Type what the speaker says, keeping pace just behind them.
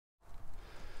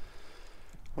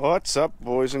What's up,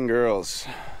 boys and girls?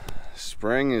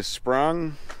 Spring is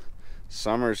sprung,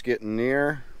 summer's getting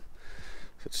near.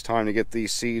 It's time to get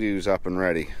these Seadoos up and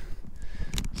ready.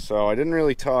 So I didn't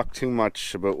really talk too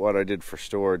much about what I did for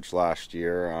storage last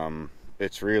year.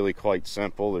 It's really quite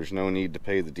simple. There's no need to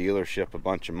pay the dealership a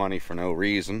bunch of money for no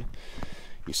reason.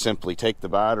 You simply take the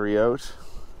battery out.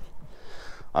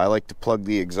 I like to plug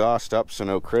the exhaust up so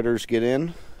no critters get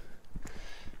in.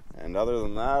 And other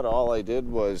than that, all I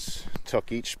did was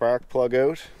took each spark plug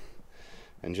out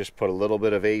and just put a little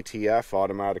bit of ATF,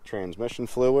 automatic transmission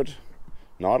fluid.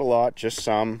 Not a lot, just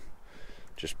some.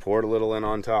 Just poured a little in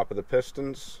on top of the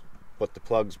pistons, put the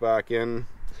plugs back in.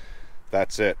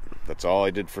 That's it. That's all I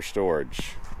did for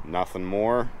storage. Nothing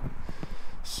more.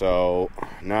 So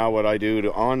now what I do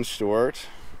to on-store it,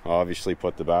 obviously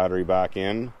put the battery back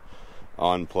in,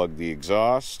 unplug the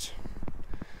exhaust.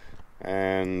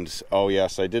 And oh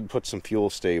yes, I did put some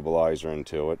fuel stabilizer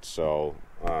into it. So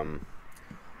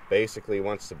basically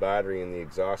once the battery and the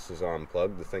exhaust is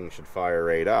unplugged, the thing should fire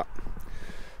right up.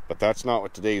 But that's not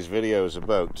what today's video is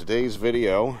about. Today's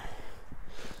video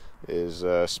is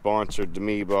sponsored to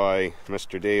me by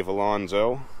Mr. Dave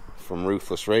Alonzo from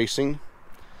Ruthless Racing.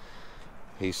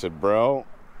 He said, bro,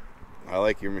 I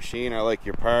like your machine, I like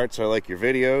your parts, I like your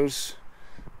videos,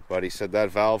 but he said that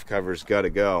valve cover's got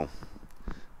to go.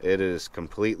 It is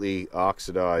completely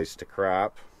oxidized to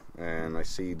crap, and I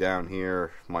see down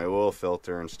here my oil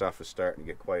filter and stuff is starting to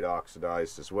get quite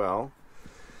oxidized as well.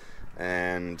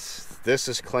 And this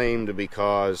is claimed to be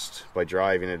caused by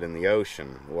driving it in the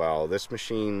ocean. Well, this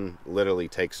machine literally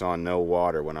takes on no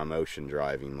water when I'm ocean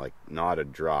driving, like not a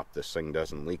drop. This thing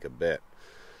doesn't leak a bit.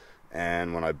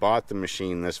 And when I bought the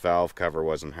machine, this valve cover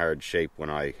was in hard shape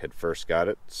when I had first got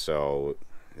it, so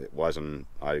it wasn't,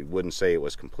 I wouldn't say it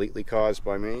was completely caused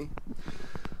by me.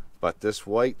 But this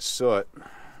white soot,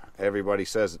 everybody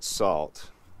says it's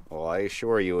salt. Well, I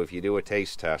assure you, if you do a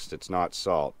taste test, it's not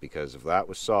salt, because if that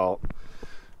was salt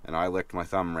and I licked my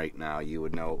thumb right now, you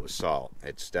would know it was salt.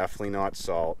 It's definitely not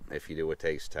salt if you do a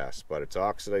taste test, but it's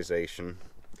oxidization.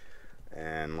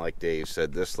 And like Dave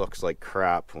said, this looks like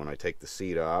crap when I take the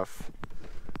seat off.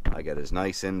 I got his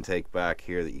nice intake back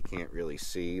here that you can't really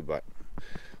see, but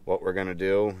what we're going to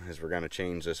do is we're going to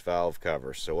change this valve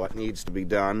cover. So what needs to be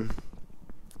done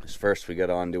is first we get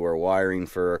on to our wiring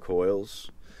for our coils.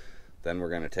 Then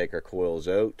we're going to take our coils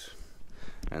out.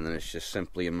 And then it's just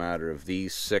simply a matter of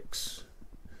these 6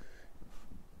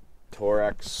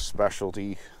 Rx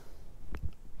specialty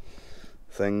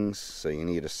things. So you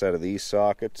need a set of these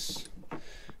sockets,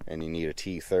 and you need a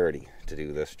T30 to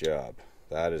do this job.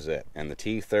 That is it. And the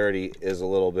T30 is a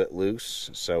little bit loose,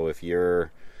 so if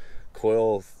your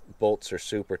coil bolts are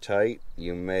super tight,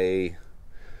 you may,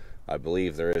 I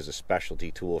believe there is a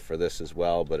specialty tool for this as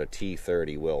well, but a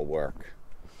T30 will work.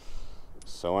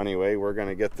 So anyway, we're going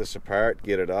to get this apart,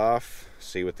 get it off,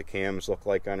 see what the cams look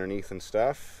like underneath and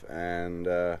stuff, and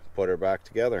put her back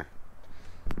together.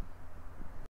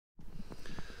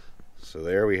 So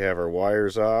there we have our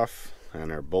wires off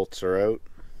and our bolts are out,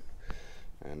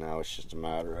 and now it's just a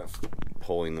matter of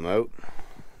pulling them out.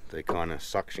 They kind of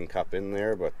suction cup in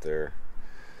there, but they're,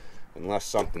 unless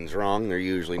something's wrong, they're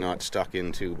usually not stuck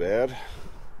in too bad.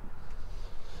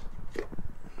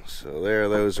 So there,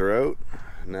 those are out.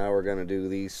 Now we're going to do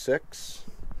these 6,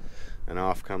 and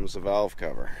off comes the valve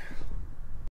cover.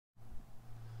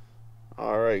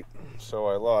 Alright, so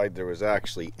I lied, there was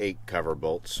actually 8 cover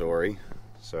bolts, sorry.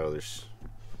 So there's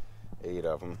 8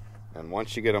 of them. And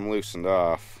once you get them loosened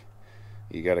off,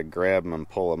 you got to grab them and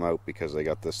pull them out, because they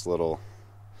got this little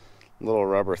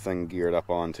rubber thing geared up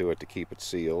onto it to keep it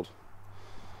sealed.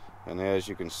 And as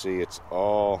you can see, it's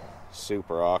all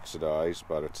super oxidized,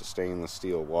 but it's a stainless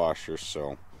steel washer,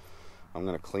 so I'm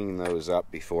going to clean those up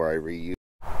before I reuse.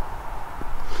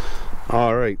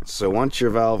 Alright, so once your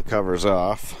valve cover's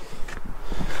off,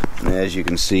 and as you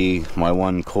can see, my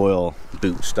one coil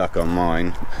boot stuck on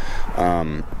mine,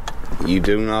 you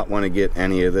do not want to get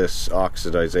any of this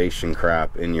oxidization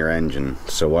crap in your engine.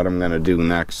 So what I'm going to do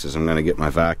next is I'm going to get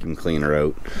my vacuum cleaner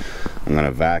out. I'm going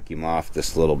to vacuum off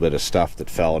this little bit of stuff that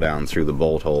fell down through the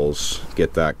bolt holes,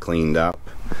 get that cleaned up.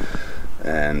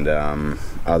 And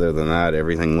other than that,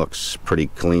 everything looks pretty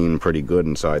clean, pretty good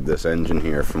inside this engine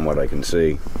here from what I can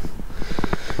see.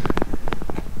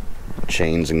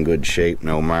 Chain's in good shape,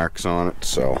 no marks on it.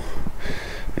 So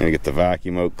I'm going to get the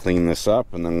vacuum out, clean this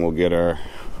up, and then we'll get our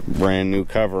brand new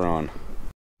cover on.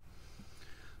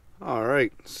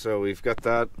 Alright, so we've got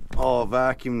that all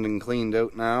vacuumed and cleaned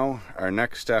out now. Our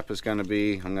next step is going to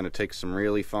be, I'm going to take some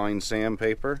really fine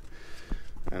sandpaper,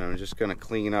 and I'm just going to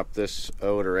clean up this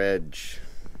outer edge.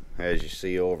 As you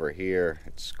see over here,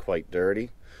 it's quite dirty.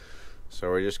 So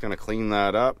we're just going to clean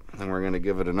that up, and we're going to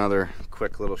give it another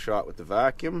quick little shot with the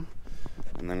vacuum,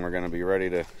 and then we're going to be ready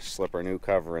to slip our new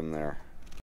cover in there.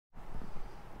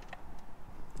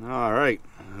 Alright,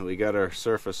 we got our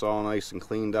surface all nice and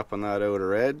cleaned up on that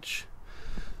outer edge.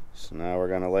 So now we're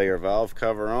going to lay our valve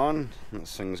cover on.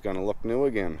 This thing's going to look new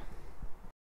again.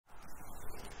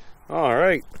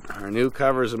 Alright, our new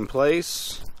cover's in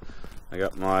place. I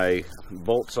got my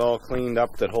bolts all cleaned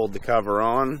up that hold the cover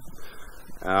on.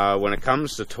 When it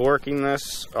comes to torquing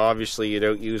this, obviously you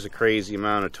don't use a crazy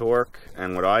amount of torque.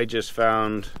 And what I just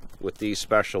found with these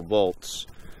special bolts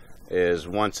is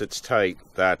once it's tight,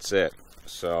 that's it.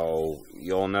 So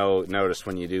you'll notice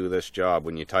when you do this job,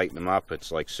 when you tighten them up,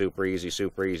 it's like super easy,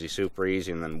 super easy, super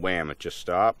easy, and then wham, it just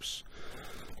stops.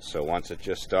 So once it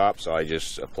just stops, I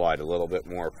just applied a little bit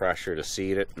more pressure to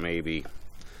seat it, maybe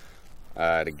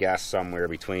to guess somewhere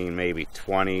between maybe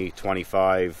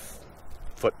 20-25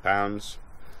 foot-pounds.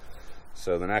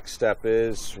 So the next step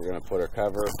is we're going to put our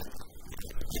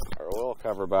oil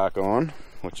cover back on,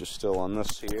 which is still on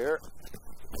this here.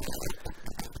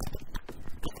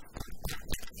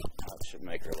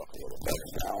 Make her look a little better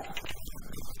now.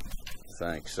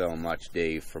 Thanks so much,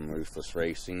 Dave from Ruthless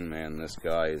Racing. Man, this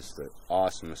guy is the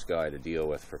awesomest guy to deal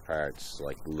with for parts.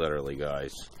 Like, literally,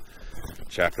 guys.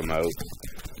 Check him out.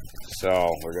 So,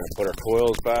 we're going to put our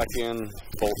coils back in,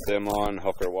 bolt them on,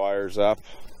 hook our wires up,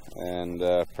 and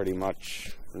pretty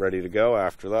much ready to go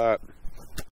after that.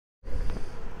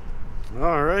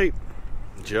 Alright,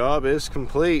 job is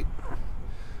complete.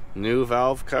 New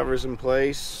valve covers in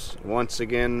place. Once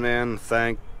again, man,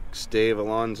 thanks Dave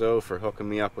Alonso for hooking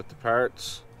me up with the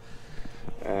parts.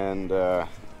 And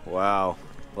wow,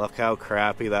 look how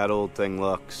crappy that old thing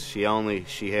looks. She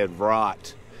had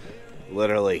rot,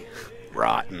 literally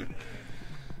rotten.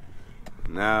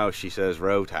 Now she says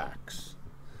Rotax.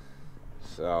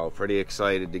 So pretty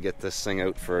excited to get this thing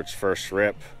out for its first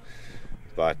rip.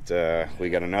 But we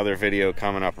got another video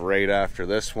coming up right after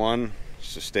this one,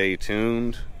 so stay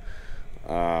tuned.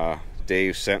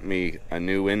 Dave sent me a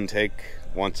new intake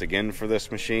once again for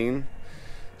this machine,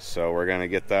 so we're gonna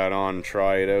get that on,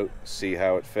 try it out, see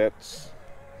how it fits,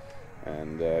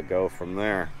 and go from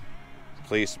there.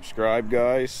 Please subscribe,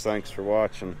 guys. Thanks for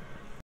watching.